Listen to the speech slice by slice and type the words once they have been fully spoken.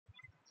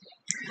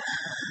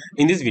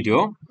In this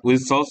video, we'll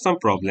solve some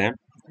problem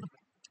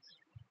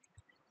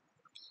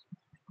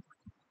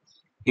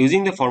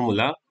using the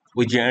formula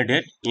we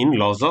generated in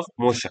laws of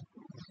motion.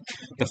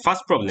 The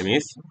first problem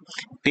is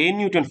 10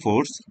 Newton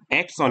force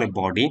acts on a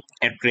body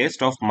at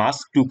rest of mass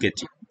 2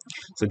 kg.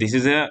 So this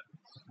is a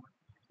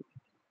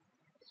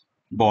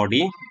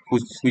body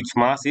which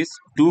mass is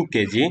 2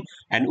 kg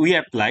and we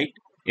applied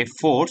a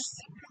force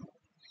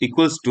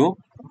equals to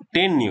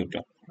 10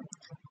 Newton.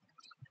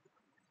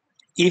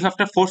 If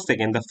after 4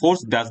 seconds the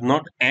force does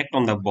not act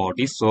on the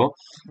body, so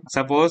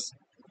suppose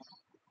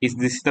this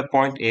is the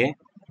point A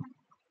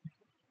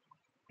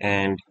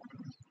and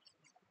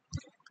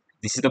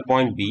this is the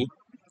point B,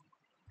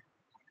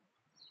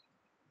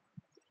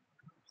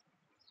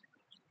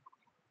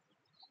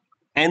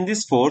 and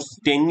this force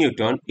 10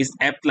 Newton is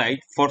applied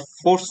for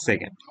 4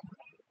 seconds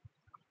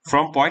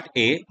from point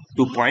A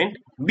to point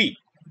B.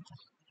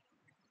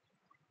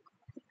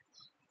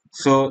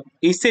 So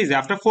it says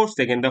after 4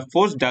 seconds the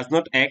force does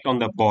not act on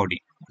the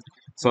body.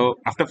 So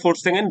after 4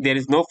 seconds there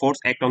is no force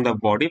act on the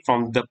body.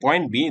 From the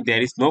point B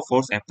there is no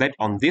force applied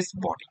on this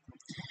body.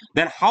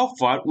 Then how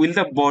far will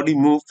the body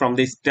move from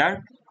the start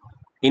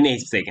in 8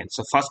 seconds?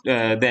 So first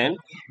then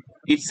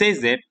it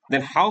says that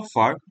then how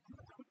far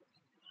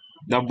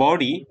the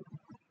body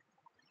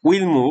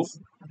will move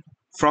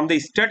from the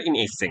start in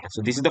 8 seconds.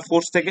 So this is the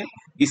 4 second.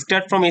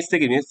 Start from 8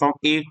 seconds means from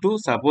A to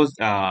suppose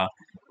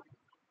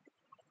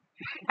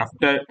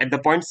after at the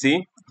point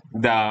C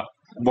the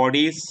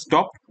body is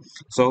stopped.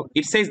 So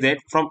it says that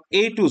from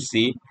A to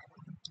C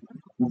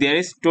there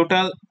is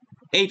total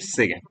 8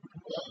 seconds.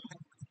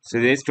 So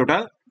there is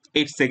total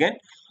 8 seconds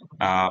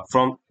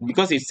from,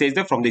 because it says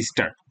that from the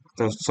start.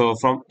 So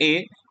from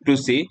A to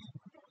C,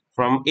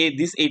 from A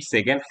this 8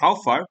 seconds, how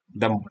far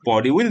the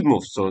body will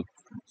move. So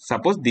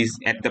suppose this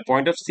at the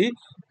point of C,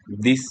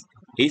 this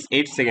is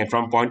 8 seconds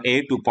from point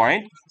A to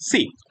point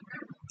C.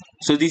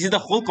 So this is the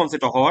whole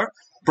concept of our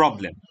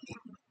problem.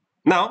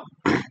 Now,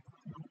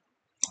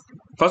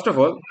 first of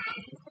all,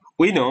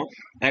 we know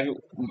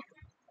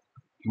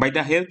by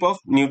the help of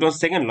Newton's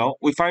second law,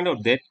 we find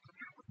out that,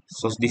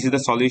 so this is the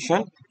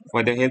solution.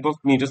 By the help of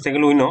Newton's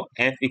second law, we know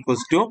F equals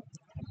to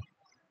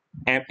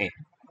ma,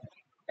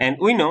 and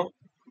we know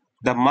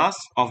the mass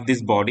of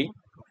this body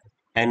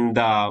and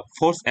the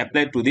force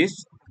applied to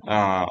this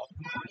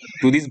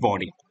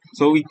body.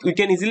 So we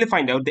can easily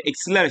find out the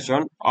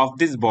acceleration of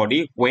this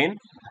body when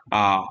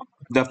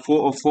the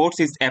force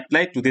is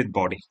applied to this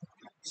body.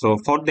 So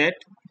for that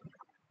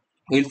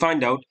we'll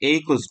find out A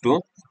equals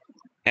to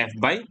F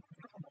by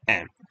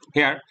m.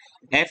 Here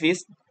F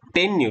is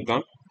 10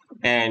 Newton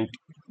and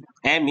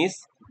m is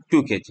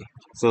 2 kg.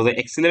 So the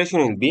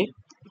acceleration will be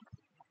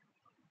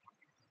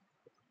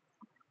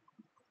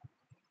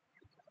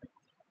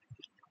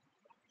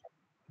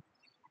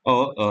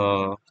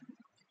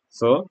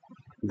so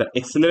the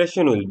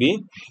acceleration will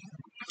be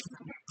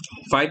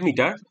 5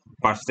 meter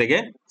per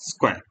second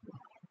square.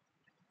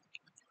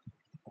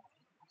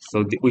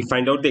 So we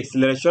find out the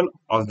acceleration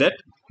of that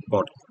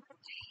body.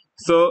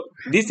 So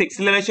this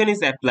acceleration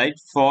is applied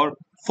for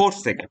 4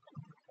 seconds.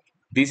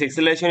 This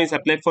acceleration is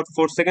applied for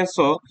 4 seconds.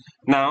 So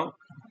now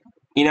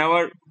in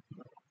our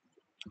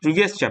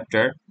previous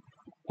chapter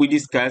we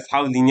discussed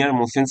how linear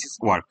motions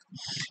work.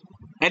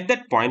 At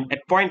that point,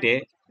 at point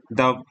A,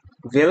 the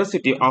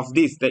velocity of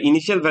this, the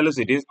initial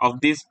velocities of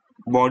this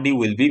body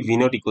will be v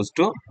naught equals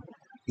to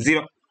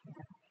 0,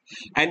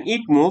 and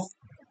it moves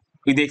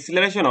with the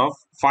acceleration of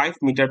 5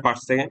 meter per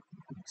second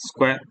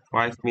square,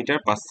 5 meter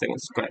per second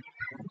square.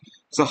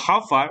 So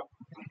how far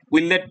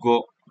will that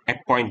go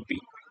at point B?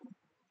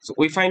 So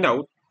we find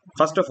out,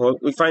 first of all,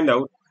 we find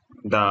out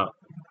the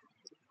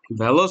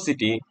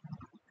velocity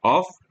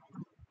of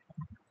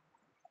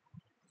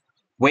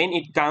when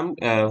it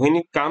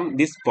come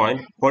this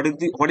point. What is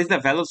the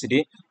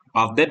velocity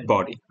of that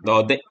body?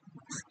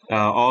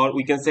 Or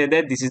we can say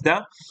that this is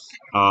the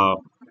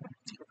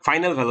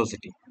final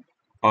velocity,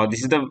 or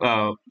this is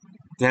the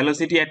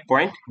velocity at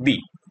point B.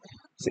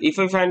 So if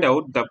we find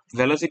out the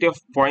velocity of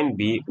point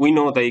B, we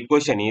know the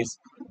equation is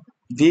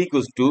v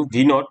equals to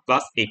v naught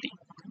plus 80.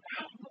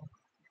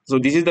 So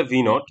this is the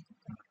v naught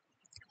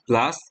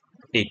plus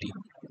 80,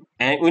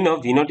 and we know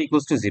v naught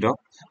equals to 0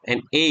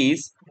 and a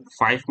is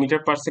 5 meter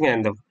per second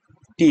and the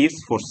t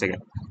is 4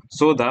 seconds.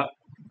 So the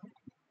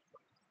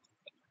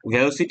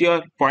velocity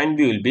at point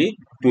B will be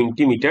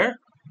 20 meter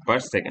per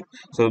second.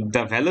 So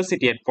the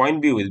velocity at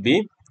point B will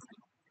be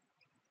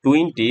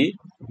 20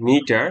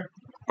 meter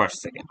per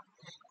second.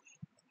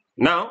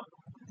 Now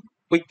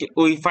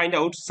we find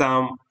out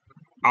some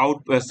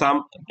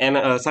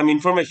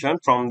information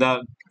from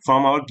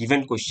our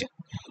given question.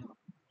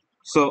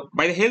 So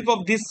by the help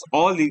of this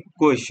all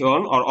equation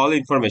or all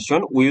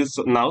information, we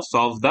will now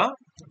solve the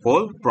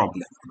whole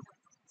problem.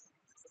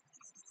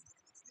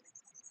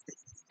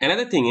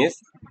 Another thing is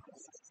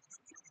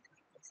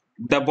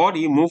the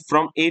body moved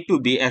from A to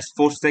B as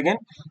 4 seconds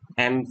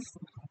and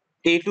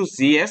A to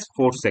C as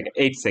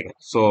 8 seconds.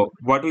 So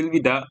what will be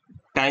the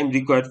time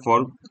required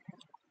for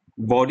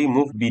body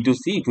move B to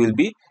C? It will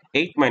be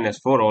 8 minus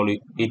 4, or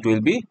it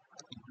will be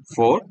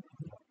 4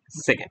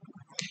 second.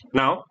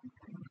 Now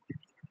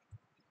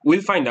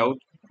we'll find out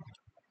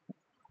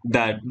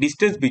the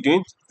distance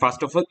between,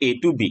 first of all, A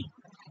to B.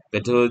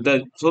 So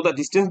the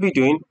distance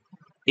between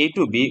A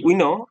to B, we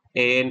know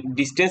a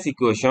distance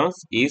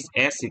equations is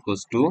S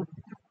equals to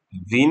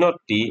V naught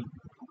T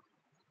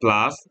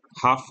plus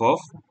half of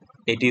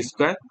AT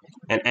square,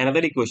 and another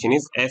equation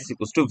is S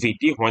equals to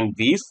Vt when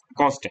V is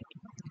constant.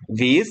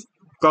 V is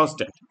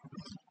constant.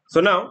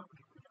 So now,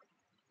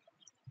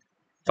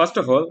 first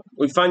of all,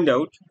 we find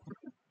out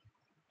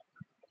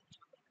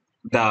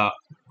the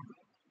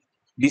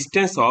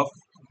distance of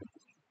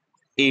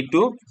A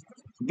to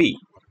B.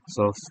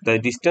 So the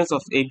distance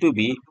of A to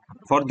B,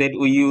 for that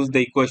we use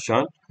the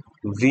equation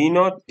V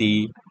naught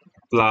T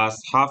plus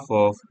half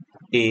of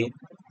A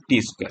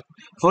T square.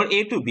 For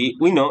A to B,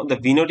 we know the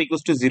V naught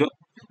equals to 0.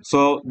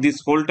 So this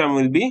whole term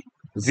will be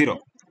 0.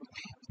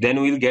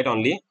 Then we will get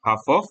only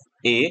half of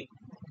A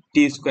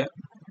T square.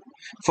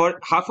 For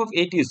half of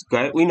A T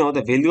square, we know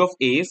the value of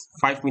A is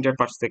 5 meter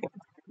per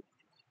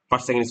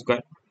second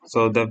square.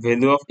 So the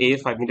value of A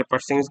is 5 meter per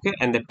second square,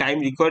 and the time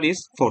required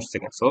is 4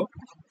 seconds. So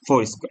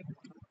 4 square.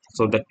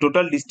 So the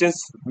total distance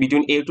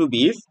between A to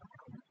B is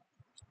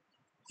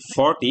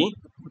 40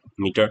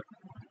 meter.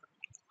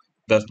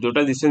 The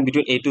total distance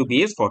between A to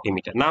B is 40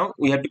 meter. Now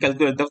we have to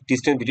calculate the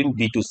distance between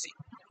B to C.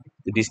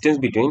 The distance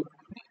between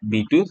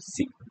B to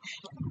C.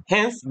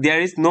 Hence,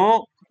 there is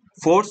no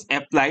force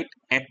applied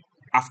at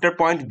after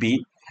point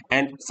B,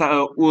 and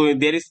so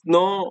there is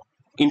no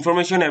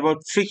information about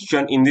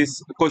friction in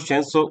this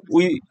question. So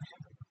we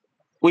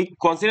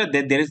consider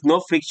that there is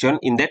no friction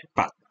in that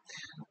path.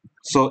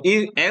 So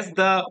as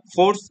the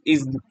force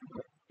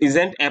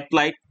isn't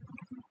applied,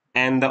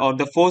 and or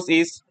the force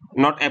is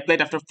not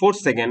applied after 4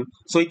 seconds,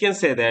 so we can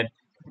say that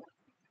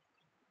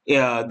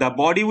the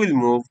body will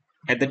move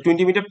at the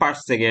 20 meter per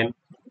second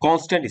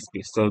constant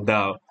speed. So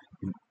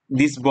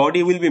this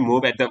body will be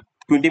moved at the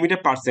 20 meter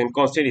per second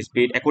constant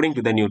speed according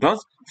to the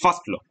Newton's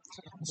first law.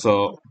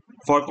 So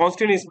for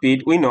constant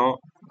speed, we know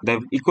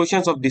the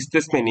equations of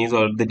displacement is,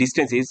 or the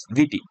distance is,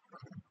 Vt.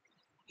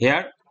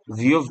 Here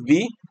V of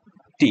B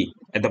T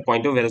at the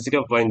point of velocity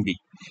of point B.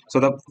 So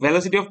the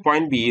velocity of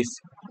point B is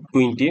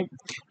 20,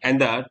 and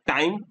the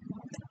time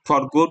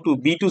for go to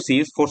B to C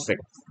is 4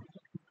 seconds.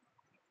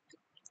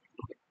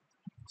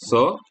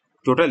 So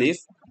total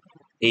is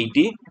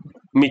 80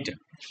 meter.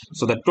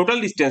 So the total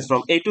distance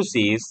from A to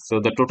C is, so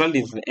the total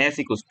distance S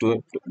equals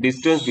to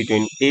distance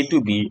between A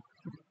to B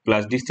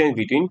plus distance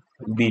between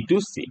B to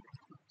C.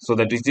 So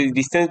the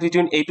distance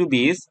between A to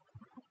B is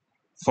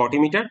 40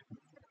 meter,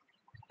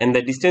 and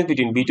the distance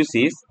between B to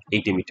C is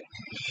 80 meter.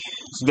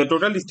 So the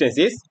total distance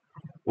is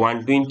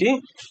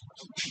 120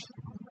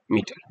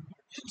 meter.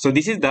 So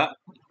this is the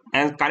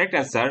correct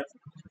answer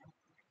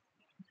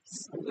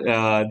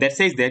that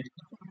says that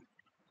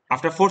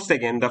after 4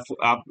 seconds,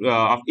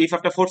 if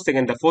after 4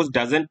 seconds the force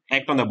doesn't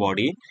act on the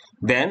body,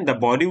 then the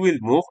body will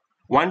move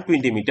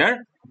 120 meter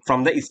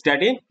from the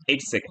starting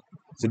 8 seconds.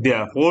 So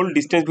the whole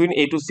distance between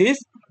A to C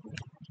is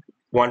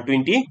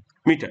 120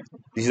 meter.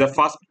 This is the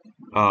first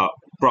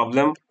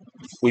problem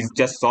we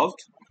just solved.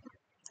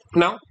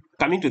 Now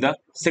coming to the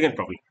second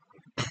problem.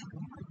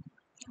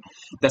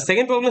 The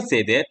second problem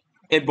says that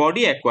a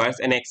body acquires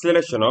an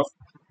acceleration of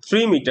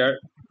 3 meter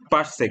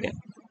per second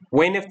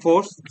when a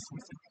force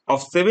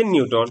of 7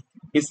 Newton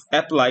is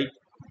applied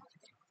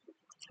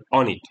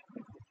on it.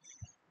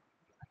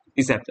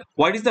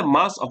 What is the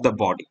mass of the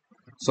body?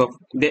 So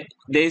there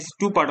is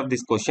two parts of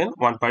this question.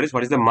 One part is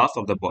what is the mass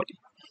of the body,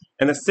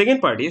 and the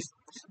second part is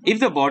if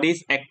the body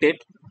is acted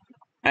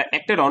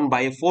on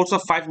by a force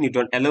of 5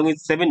 Newton along with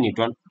 7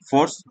 Newton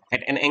force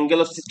at an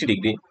angle of 60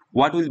 degree,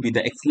 what will be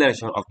the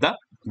acceleration of the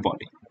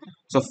body?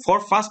 So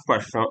for first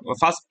portion,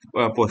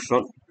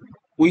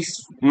 we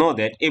know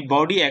that a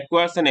body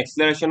acquires an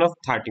acceleration of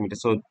 30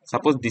 meters. So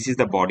suppose this is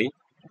the body.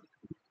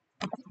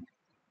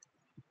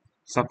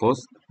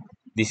 Suppose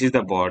this is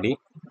the body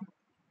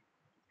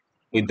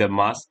with the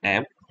mass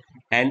m,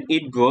 and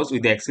it goes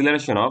with the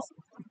acceleration of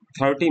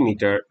 3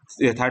 meter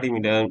per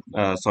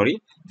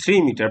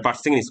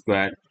second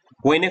square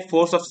when a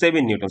force of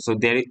 7 Newton. So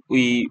there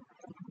we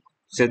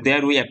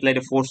applied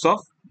a force of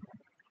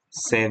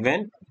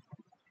 7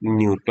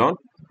 Newton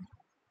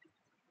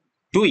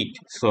to it.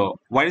 So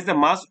what is the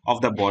mass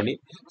of the body?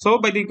 So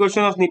by the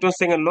equation of Newton's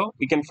second law,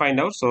 we can find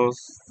out. So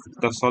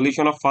the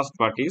solution of first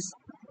part is,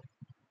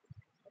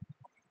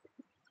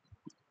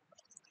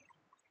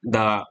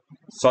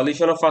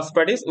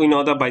 we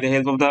know that by the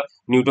help of the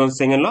Newton's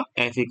second law,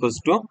 F equals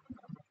to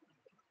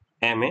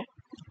ma.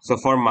 So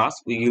for mass,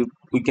 we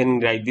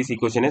can write this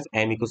equation as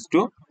m equals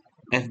to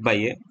F by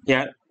a.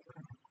 Here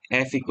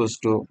F equals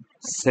to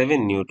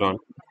 7 Newton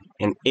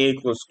and a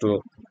equals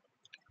to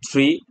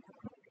 3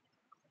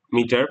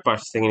 meter per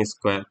second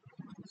square.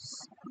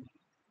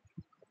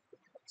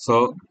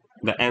 So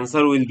the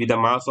answer will be, the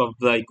mass of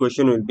the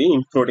equation will be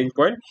in floating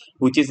point,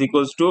 which is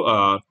equals to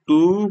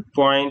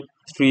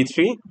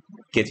 2.33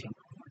 kg.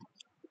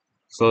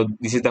 So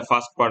this is the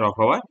first part of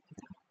our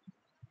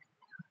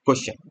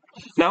question.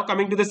 Now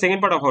coming to the second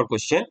part of our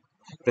question.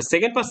 The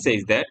second part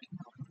says that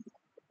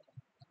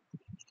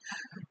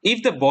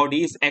if the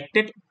body is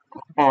acted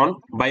on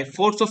by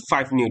force of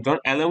 5 Newton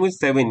along with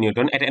 7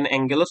 Newton at an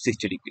angle of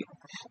 60 degree.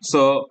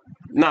 So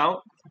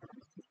now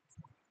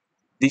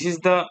this is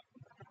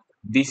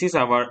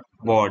our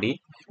body,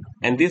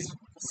 and this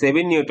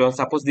 7 Newton,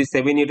 suppose this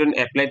 7 Newton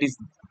applied is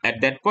at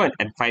that point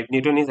and 5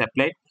 Newton is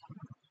applied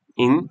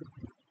in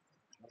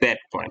that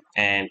point,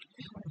 and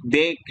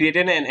they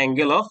created an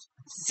angle of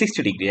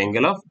 60 degree.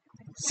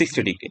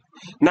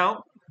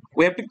 Now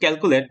we have to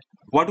calculate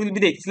what will be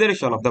the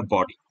acceleration of the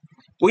body.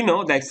 We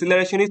know the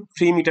acceleration is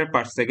 3 meter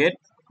per second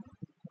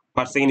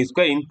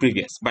square in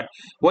previous, but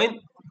when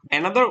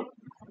another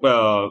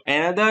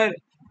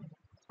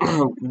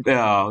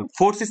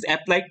force is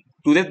applied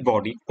to that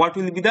body, what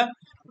will be the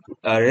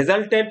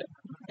resultant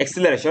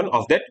acceleration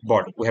of that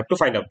body? We have to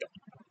find out that.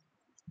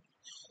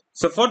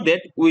 So for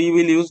that we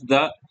will use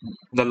the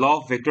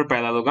law of vector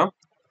parallelogram.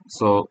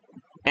 So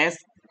as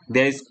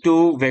there is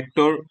two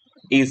vector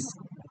is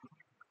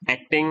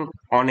acting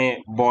on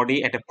a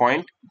body at a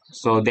point,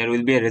 so there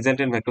will be a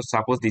resultant vector.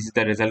 Suppose this is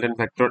the resultant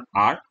vector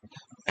r,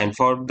 and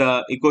for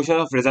the equation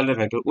of resultant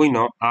vector we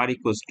know r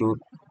equals to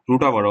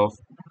root over of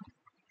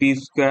p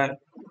square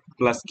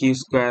plus q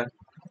square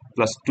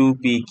plus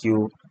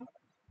 2pq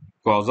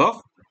cos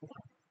of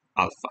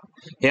alpha.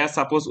 Here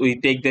suppose we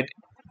take that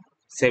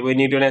 7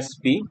 Newton as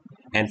p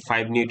and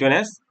 5 Newton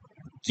as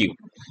q.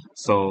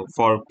 So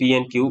for p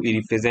and q we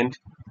represent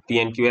p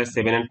and q as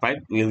 7 and 5.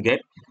 We will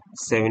get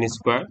 7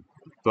 square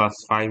plus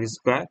 5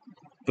 square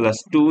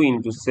plus 2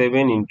 into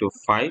 7 into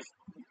 5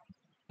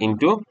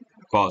 into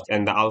cos,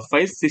 and the alpha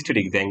is 60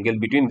 degree, the angle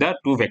between the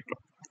two vectors.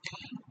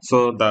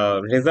 So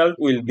the result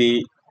will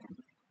be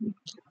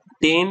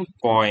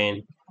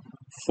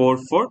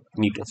 10.44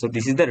 Newton. So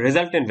this is the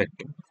resultant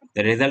vector,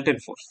 the resultant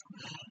force.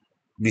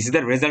 This is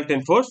the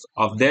resultant force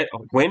of that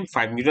when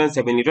 5 Newton and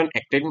 7 Newton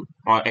acting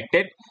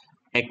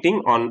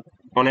on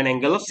an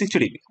angle of 60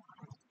 degree.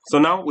 So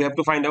now we have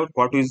to find out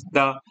what is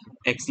the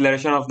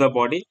acceleration of the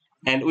body,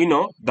 and we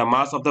know the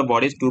mass of the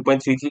body is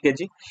 2.33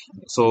 kg.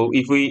 So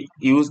if we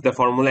use the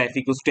formula F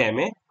equals to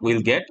ma, we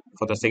will get,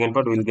 for the second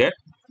part we will get,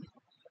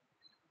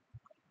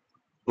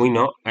 we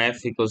know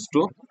F equals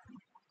to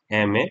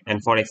ma,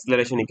 and for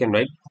acceleration you can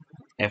write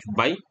F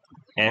by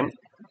m.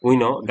 We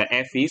know the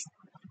F is,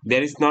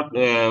 there is not,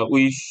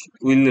 we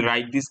will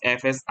write this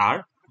F as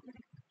r,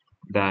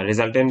 the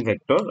resultant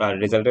vector,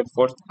 resultant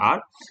force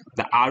r.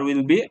 The r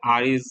will be,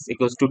 r is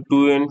equals to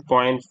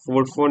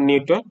 2.44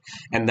 Newton,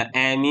 and the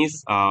m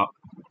is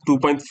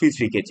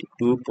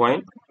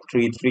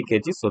 2.33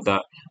 kg. So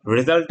the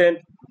resultant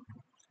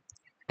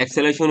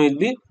acceleration will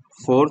be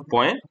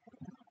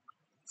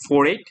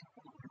 4.48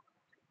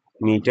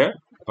 meter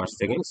per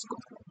second square.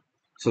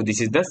 So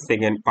this is the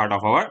second part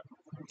of our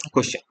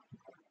question.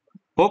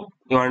 Hope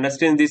you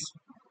understand this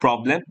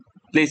problem.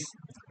 Please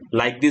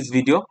like this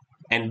video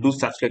and do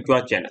subscribe to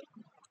our channel.